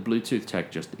that the Bluetooth tech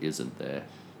just isn't there.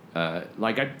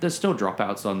 There's still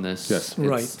dropouts on this. Yes.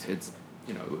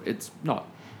 It's not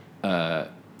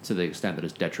to the extent that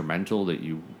it's detrimental that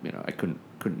I couldn't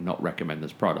not recommend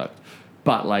this product,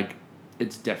 but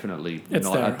it's definitely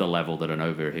not there at the level that an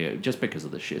over here, just because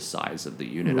of the sheer size of the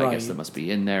unit. I guess that must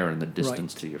be in there, and the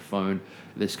distance to your phone,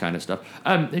 this kind of stuff.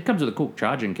 It comes with a cool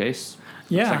charging case.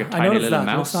 Yeah, it's like a I tiny noticed little that.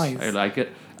 mouse. Looks nice. I like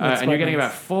it. That's and you're quite getting nice.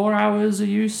 about 4 hours of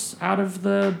use out of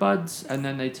the buds, and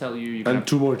then they tell you can And have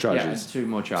 2 more Yeah, charges. 2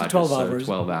 more charges. 12 so hours.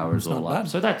 12 hours It's not all up. bad.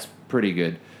 So that's pretty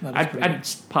good. That is pretty And good.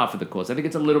 it's par for the course. I think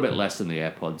it's a little bit less than the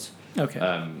AirPods. Okay.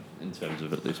 In terms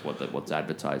of at least what's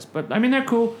advertised. But I mean, they're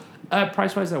cool.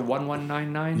 Price wise, they're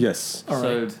 1199. Yes. All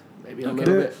So right. maybe a Okay.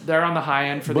 little bit. They're on the high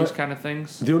end for But- these kind of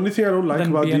things. The only thing I don't like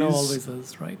then about B&O these, always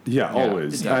is, right? yeah, Yeah,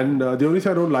 always. yeah. And the only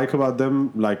thing I don't like about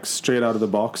them, like straight out of the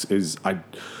box, is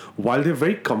while they're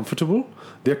very comfortable,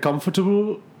 they're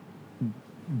comfortable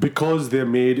because they're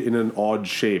made in an odd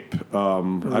shape. I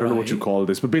don't know what you Right. call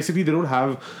this, but basically they don't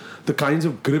have the kinds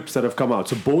of grips that have come out.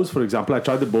 So Bose, for example, I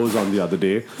tried the Bose on the other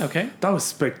day. Okay. That was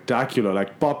spectacular.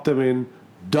 Like, pop them in,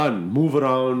 done, move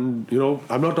around. You know,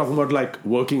 I'm not talking about like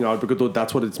working out because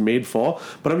that's what it's made for,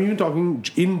 but I'm even talking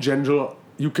in general.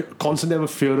 You can constantly have a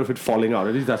fear of it falling out.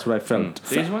 At least that's what I felt.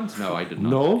 These ones? No, I did not.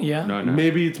 No? Yeah. No, no.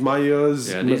 Maybe it's my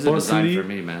ears. Yeah, these are designed personally. for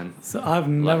me, man. So I've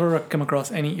never come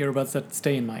across any earbuds that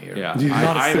stay in my ear. Yeah,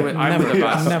 Not a I'm single- with never, the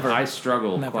bus. never. I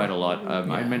struggle Never. quite a lot.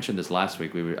 I Yeah. mentioned this last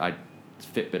week.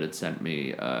 Fitbit had sent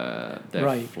me their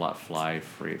Right. fly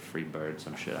free bird,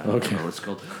 some shit. I Okay. don't know what it's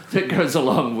called. That goes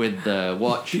along with the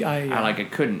watch. The eye, And yeah.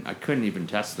 I couldn't even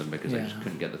test them because I Yeah. just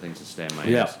couldn't get the things to stay in my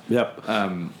Yeah, ears.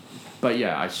 yeah. But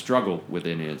yeah, I struggle with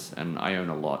in-ears, and I own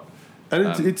a lot. And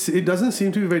it doesn't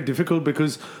seem to be very difficult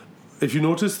because if you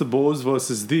notice the Bose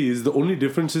versus these, the only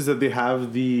difference is that they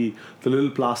have the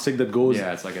little plastic that goes.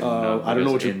 Yeah, it's like a nub I don't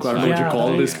know what you inside.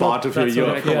 call Yeah, this part of your that's ear.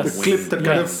 what I call The it. clip that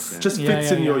kind of Yes. just Yeah,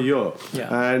 fits yeah, in your yeah. ear,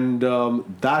 Yeah. and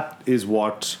that is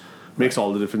what makes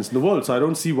all the difference in the world. So I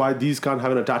don't see why these can't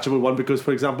have an attachable one because,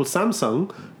 for example,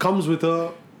 Samsung comes with a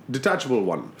detachable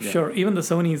one. Sure, even the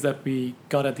Sonys that we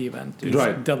got at the event, these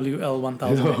Right.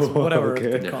 WL1000X, whatever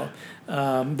Okay. they're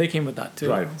called, they came with that too.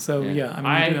 Right. So yeah, I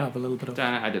mean, we do have a little bit of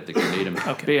I don't think you need them.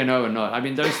 Okay. B&O or not. I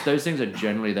mean, those things are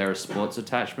generally there are sports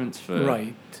attachments for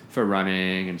Right. for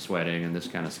running and sweating and this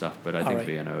kind of stuff. But I think Alright.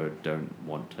 B&O don't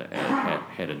want to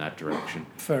head in that direction.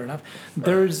 Fair enough.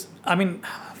 There's, I mean,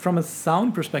 from a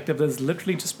sound perspective, there's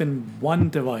literally just been one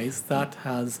device that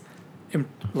has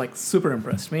super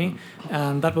impressed me,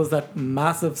 and that was that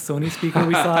massive Sony speaker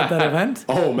we saw at that event.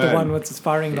 Oh, man. The one with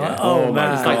firing. Yeah. Oh, Oh,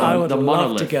 man, it's like I would the love to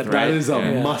monolith, get right? That that. is a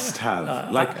Yeah.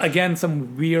 must-have. Again,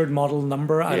 some weird model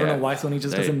number. I don't Yeah. know why Sony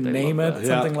just They doesn't love name it. that.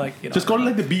 Something like just call it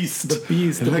like the Beast. the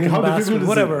Beast, the Like, how Bombast, difficult is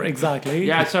whatever. it? Exactly.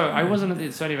 Yeah, so I wasn't at the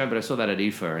Sony event, but I saw that at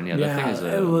IFA, and yeah, that thing is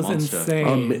a it was monster.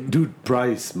 insane. Dude,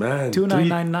 price, man.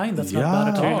 2,999. That's not bad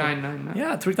at all. 2,999.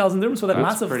 Yeah, 3,000 dirhams for that That's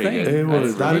massive pretty thing. good. It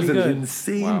was. That's That really is an good.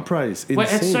 insane Wow. price. Well,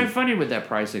 it's so Insane. funny with their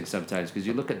pricing sometimes because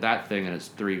you look at that thing and it's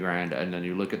 $3,000, and then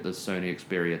you look at the Sony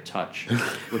Xperia Touch,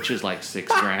 which is like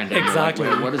 $6,000. And you're Exactly.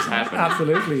 Like, wait, what is happening?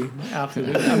 Absolutely,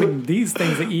 absolutely. I mean, these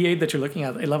things, the E8 that you're looking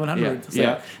at, 1,100. Yeah,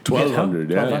 yeah.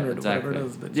 1,200, yeah. 1,200, Exactly. whatever it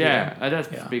is. But Yeah, that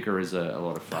Yeah. speaker is a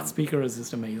lot of fun. that speaker is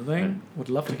just amazing. Would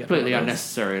love to get Completely one of those.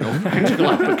 unnecessary in all practical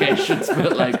applications,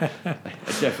 but like, I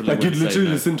definitely Like you'd would say literally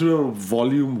no. listen to a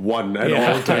volume 1 at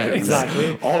Yeah, all times.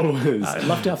 exactly. Always. I'd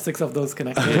love to have 6 of those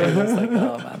connected. It's like,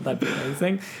 oh man, that'd be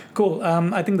amazing. Cool.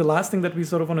 I think the last thing that we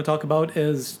sort of want to talk about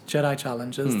is Jedi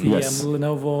Challenges, the Yes.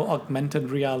 Lenovo augmented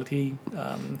reality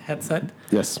headset.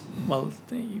 Yes. Well,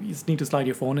 you just need to slide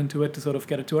your phone into it to sort of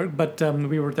get it to work. But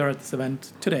we were there at this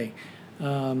event today.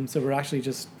 So we're actually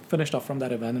just finished off from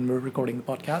that event and we're recording the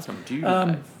podcast. Do you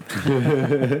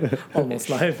Almost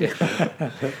live.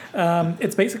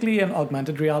 It's basically an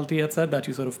augmented reality headset that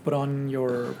you sort of put on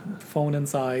your phone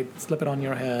inside, slip it on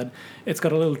your head. It's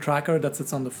got a little tracker that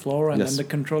sits on the floor, and Yes. then the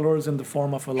controller is in the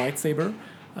form of a lightsaber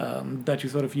that you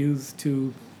sort of use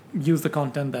to use the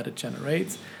content that it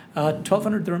generates.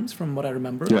 1,200 dirhams from what I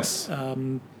remember. Yes.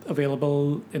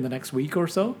 Available in the next week or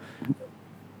so.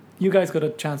 You guys got a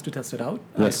chance to test it out.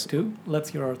 Yes. Too. Let's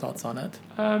hear our thoughts on it.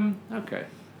 Okay.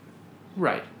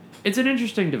 Right. It's an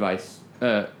interesting device,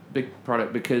 big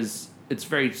product, because it's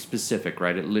very specific,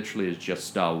 right? It literally is just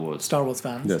Star Wars. Star Wars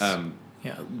fans. Yes.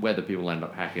 Yeah. Whether people end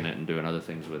up hacking it and doing other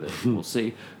things with it, we'll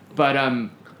see. But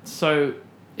so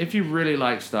if you really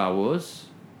like Star Wars,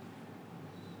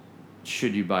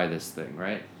 should you buy this thing,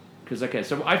 right? Because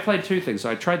so I played 2 things. So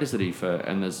I tried this at IFA,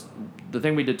 and there's the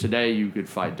thing we did today. You could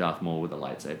fight Darth Maul with a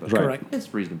lightsaber. Right. Correct.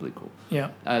 It's reasonably cool.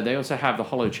 Yeah. They also have the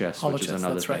Holo Chest, which is Holochess,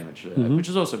 another that's thing, right. which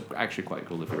is also actually quite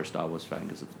cool if you're a Star Wars fan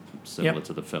because it's similar Yep.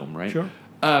 to the film, right? Sure.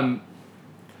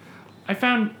 I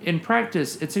found in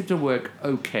practice it seemed to work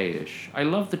okay-ish. I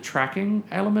love the tracking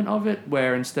element of it,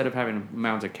 where instead of having to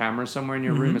mount a camera somewhere in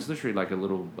your room, it's literally like a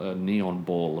little neon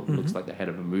ball that looks like the head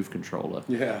of a Move controller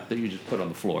Yeah. that you just put on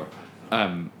the floor.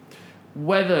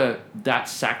 Whether that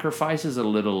sacrifices a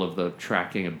little of the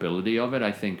tracking ability of it,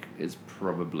 I think is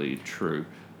probably true.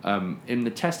 In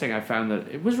the testing, I found that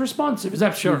it was responsive. It was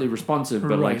absolutely responsive,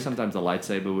 but like sometimes the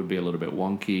lightsaber would be a little bit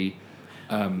wonky.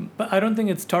 But I don't think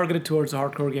it's targeted towards a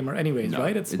hardcore gamer anyways,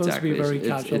 right? It's supposed to be very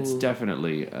casual. It's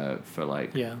definitely for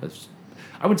like... Yeah.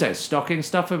 I wouldn't say a stocking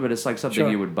stuffer, but it's like something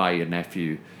you would buy your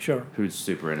nephew who's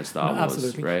super into Star Wars,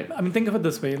 absolutely. right? I mean, think of it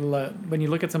this way. When you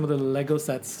look at some of the Lego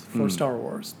sets for Star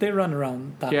Wars, they run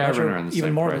around that much, run around the even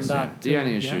same more price, than that. The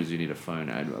only issue is you need a phone.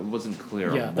 I wasn't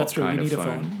clear on what that's true. kind You need of a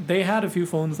phone. They had a few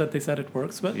phones that they said it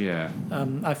works with. Yeah.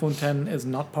 iPhone 10 is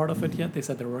not part of it yet. They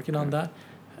said they're working on that.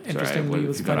 Interestingly,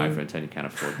 if you've got an iPhone 10, you can't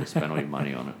afford to spend all your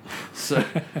money on it. So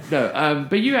no,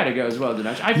 but you had to go as well,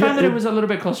 Dinesh. I found that it was a little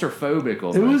bit claustrophobic.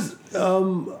 Almost. It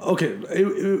was okay.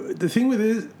 The thing with it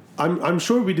is, I'm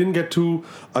sure we didn't get to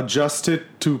adjust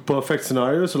it to perfect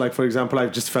scenarios. So, like for example, I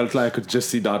just felt like I could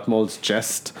just see Darth Maul's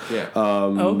chest. Yeah.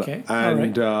 Okay.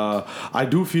 And I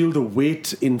do feel the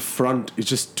weight in front is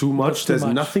just too much. There's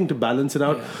nothing to balance it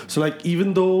out. Yeah. So, like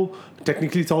even though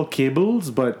technically it's all cables,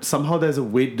 but somehow there's a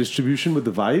weight distribution with the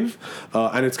Vive,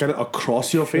 and it's kind of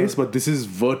across your face, but this is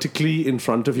vertically in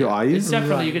front of your eyes. It's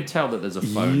definitely you can tell that there's a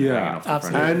phone hanging off the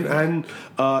front. And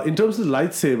in terms of the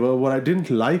lightsaber, what I didn't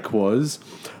like was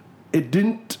it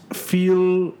didn't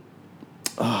feel.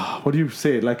 What do you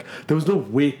say? Like there was no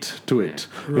weight to it,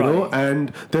 you know,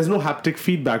 and there's no haptic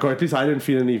feedback, or at least I didn't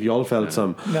feel any. If y'all felt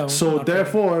some, so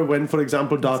therefore, when for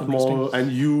example Darth Maul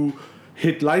and you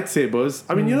hit lightsabers,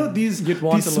 I mean, you know, these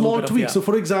small tweaks. So,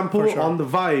 for example, on the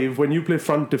Vive, when you play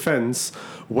front defense,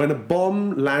 when a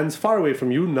bomb lands far away from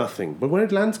you, nothing. But when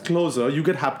it lands closer, you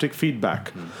get haptic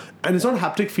feedback. And it's not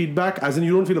haptic feedback as in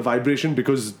you don't feel a vibration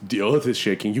because the earth is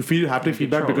shaking. You feel haptic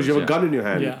feedback because you have a gun in your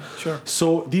hand. Yeah, sure.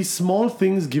 So these small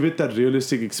things give it that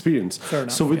realistic experience. Fair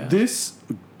enough, so with this,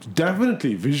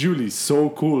 definitely visually so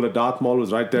cool that Darth Maul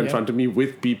was right there in front of me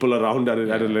with people around at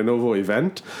a Lenovo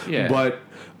event. Yeah. But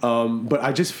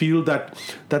I just feel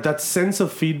that sense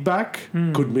of feedback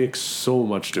could make so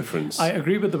much difference. I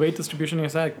agree with the weight distribution.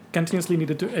 Yes, I continuously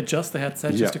needed to adjust the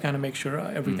headset just to kind of make sure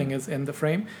everything is in the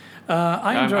frame.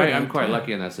 I'm quite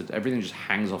lucky in that. So everything just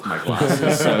hangs off my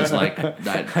glasses, so it's like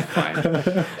that's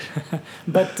fine.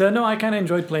 But no, I kind of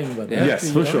enjoyed playing with it.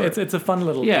 Yes, for sure. It's a fun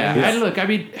little thing. Yes. And look, I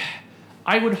mean,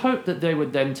 I would hope that they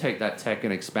would then take that tech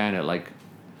and expand it like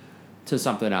to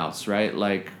something else, right?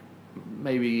 Like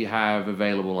maybe have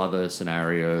available other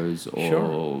scenarios or...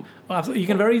 Sure. Well, absolutely. You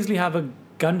can very easily have a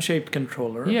gun-shaped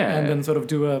controller and then sort of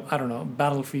do a, I don't know,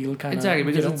 battlefield kind of,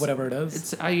 because whatever it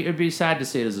is. It'd be sad to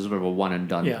see it as a sort of a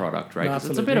one-and-done product, right? Because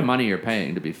it's a bit of money you're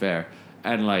paying, to be fair.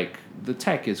 And, like, the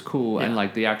tech is cool and,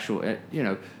 like, the actual,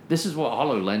 this is what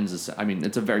HoloLens is. I mean,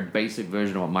 it's a very basic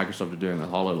version of what Microsoft are doing with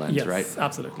HoloLens, right? Yes,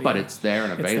 absolutely. But it's there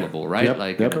and available, right? Yep,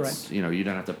 like, yep. It's, you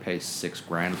don't have to pay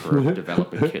 $6,000 for a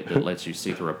developer kit that lets you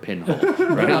see through a pinhole,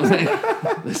 right? I'm saying,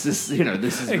 this is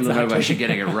Lenovo actually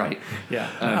getting it right.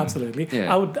 Yeah, absolutely.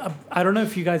 Yeah. I don't know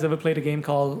if you guys ever played a game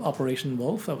called Operation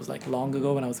Wolf. That was like long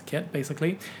ago when I was a kid,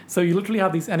 basically. So you literally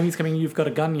have these enemies coming. You've got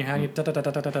a gun in your hand. You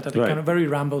kind of very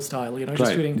Rambo style.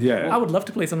 Just shooting. Yeah. I would love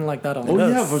to play something like that on this. Oh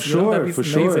yeah, for sure. That'd be for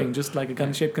amazing. sure. Just like a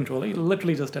gun-shaped controller. You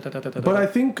literally just. But I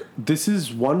think this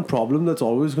is one problem that's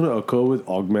always going to occur with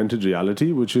augmented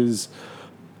reality, which is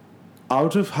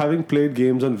out of having played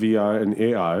games on VR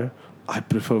and AR, I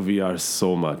prefer VR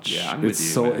so much. Yeah, it's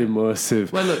so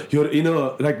immersive. Well, look, you're in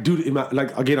a dude.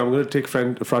 Again, I'm going to take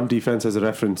front defense as a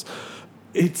reference.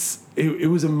 It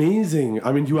was amazing.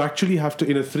 I mean, you actually have to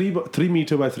in a 3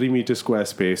 meter by 3 meter square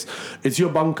space. It's your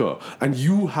bunker, and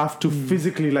you have to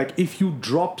physically if you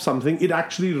drop something, it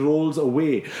actually rolls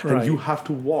away, and you have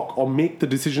to walk or make the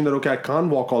decision that I can't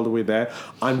walk all the way there.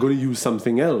 I'm going to use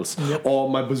something else, or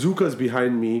my bazooka's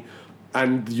behind me.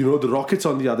 And the rocket's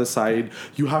on the other side.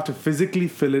 You have to physically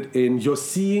fill it in. You're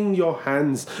seeing your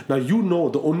hands. Now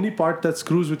the only part that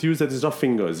screws with you is that it's not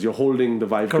fingers. You're holding the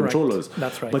Vive controllers.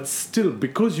 That's right. But still,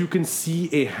 because you can see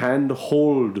a hand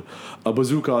hold a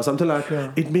bazooka or something like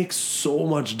that, it makes so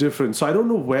much difference. So I don't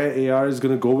know where AR is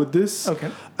going to go with this.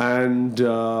 Okay. And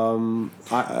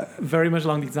very much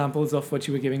along the examples of what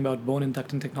you were giving about bone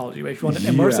inducting technology. Where if you want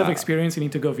an immersive experience, you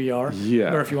need to go VR.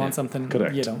 Yeah. Or if you want something,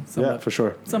 for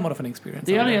sure. Somewhat of an experience.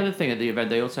 The only other thing at the event,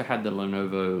 they also had the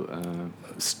Lenovo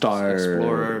Star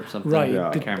Explorer something. Right.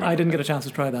 I didn't get a chance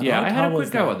to try that. Yeah, I had a quick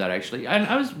go at that actually, and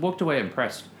I walked away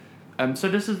impressed. So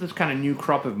this is this kind of new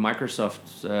crop of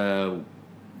Microsoft's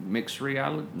mixed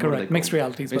reality. Correct. Mixed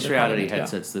reality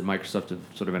headsets that Microsoft have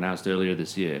sort of announced earlier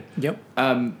this year. Yep.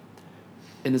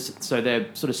 So they're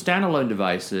sort of standalone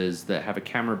devices that have the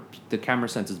camera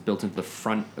sensors built into the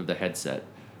front of the headset.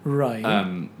 Right.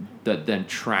 That then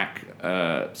track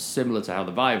similar to how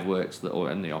the Vive works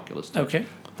and the Oculus Touch. Okay.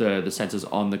 the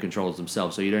sensors on the controllers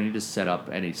themselves, so you don't need to set up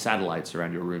any satellites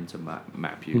around your room to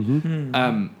map you.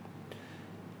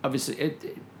 Obviously,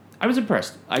 I was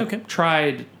impressed. I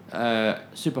tried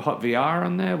Super Hot VR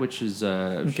on there, which is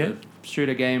a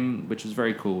shooter game, which is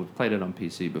very cool. Played it on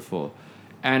PC before,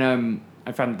 and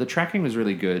I found the tracking was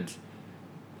really good.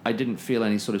 I didn't feel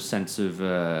any sort of sense of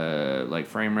like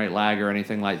frame rate lag or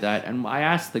anything like that. And I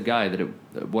asked the guy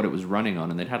what it was running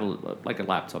on, and they'd had a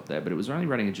laptop there, but it was only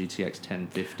running a GTX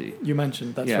 1050. You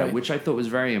mentioned that's right. Yeah, which I thought was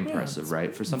very impressive,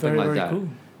 right, for something very, like very that.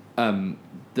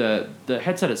 Cool. The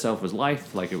headset itself was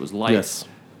lithe, like it was light. Yes.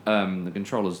 The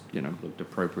controllers, looked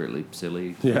appropriately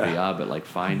silly for Yeah. VR, but like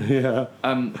fine. Yeah.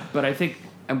 But I think,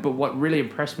 but what really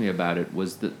impressed me about it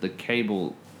was that the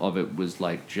cable of it was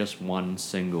like just one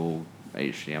single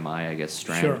HDMI, I guess,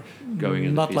 strand going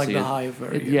in the PC. Not like the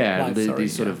Hive.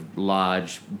 These sort of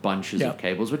large bunches of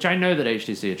cables, which I know that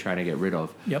HTC are trying to get rid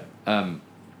of. Yep.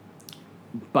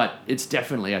 But it's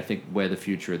definitely, I think, where the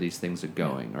future of these things are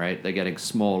going, right? They're getting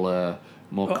smaller,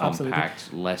 more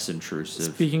compact, less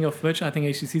intrusive. Speaking of which, I think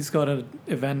HTC's got an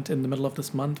event in the middle of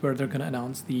this month where they're going to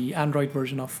announce the Android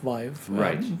version of Vive.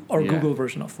 Right. Or Google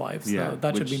version of Vive. So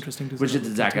that should be interesting to see. Which is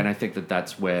exactly, and I think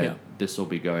that's where this will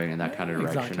be going in that kind of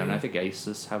direction. Exactly, and I think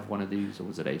Asus have one of these, or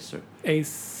was it Acer?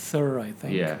 Acer, I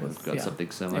think. Yeah, got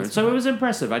something similar. So it was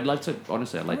impressive. I'd like to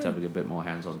have a bit more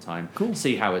hands-on time. Cool.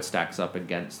 See how it stacks up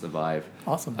against the Vive.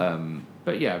 Awesome.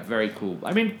 But yeah, very cool.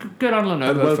 I mean, good on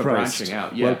Lenovo for branching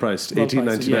out. Yeah. Well priced,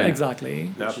 $18.99. Yeah, exactly.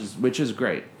 Which is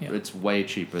great. Yeah. It's way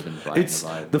cheaper than buying a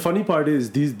Vive. The funny part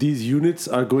is these units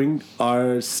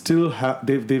are still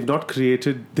they've not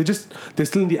created. They're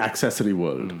still in the accessory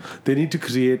world. They need to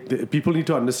create. People need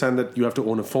to understand that you have to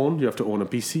own a phone, you have to own a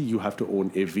PC, you have to own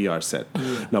a VR set.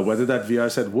 Yes. Now, whether that VR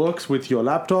set works with your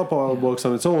laptop or works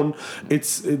on its own, the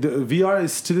VR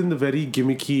is still in the very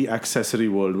gimmicky accessory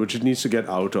world, which it needs to get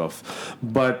out of.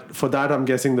 But for that, I'm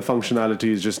guessing the functionality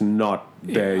is just not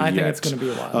there yet. I think it's going to be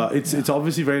a while. It's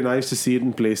obviously very nice to see it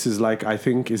in places like, I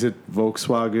think, is it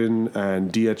Volkswagen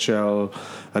and DHL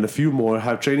and a few more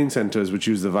have training centers which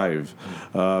use the Vive,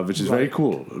 which is very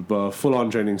cool.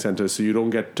 Full-on training centers, so you don't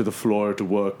get to the floor to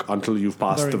work until you've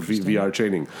passed the VR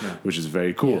training, which is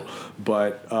very cool.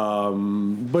 Yeah.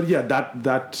 But yeah,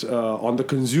 that on the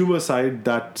consumer side,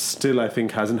 that still I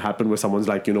think hasn't happened where someone's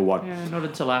like, you know what? Yeah, not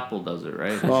until Apple does it,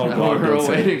 right? Oh, God, we're all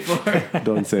waiting for it.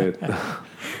 Don't say it.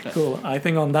 Cool. I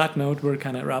think on that note, we're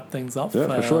kind of wrap things up. Yeah,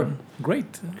 for sure.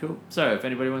 Great. Cool. So if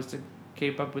anybody wants to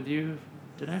keep up with you,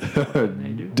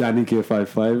 Danny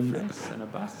K55. Nice. And a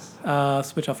bus.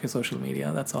 Switch off your social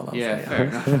media. That's all I'll say. Yeah, fair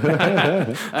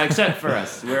enough. Except for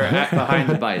us. We're at Behind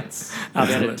the Bytes.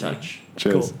 Get in touch.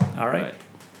 Cheers. Cool. All right.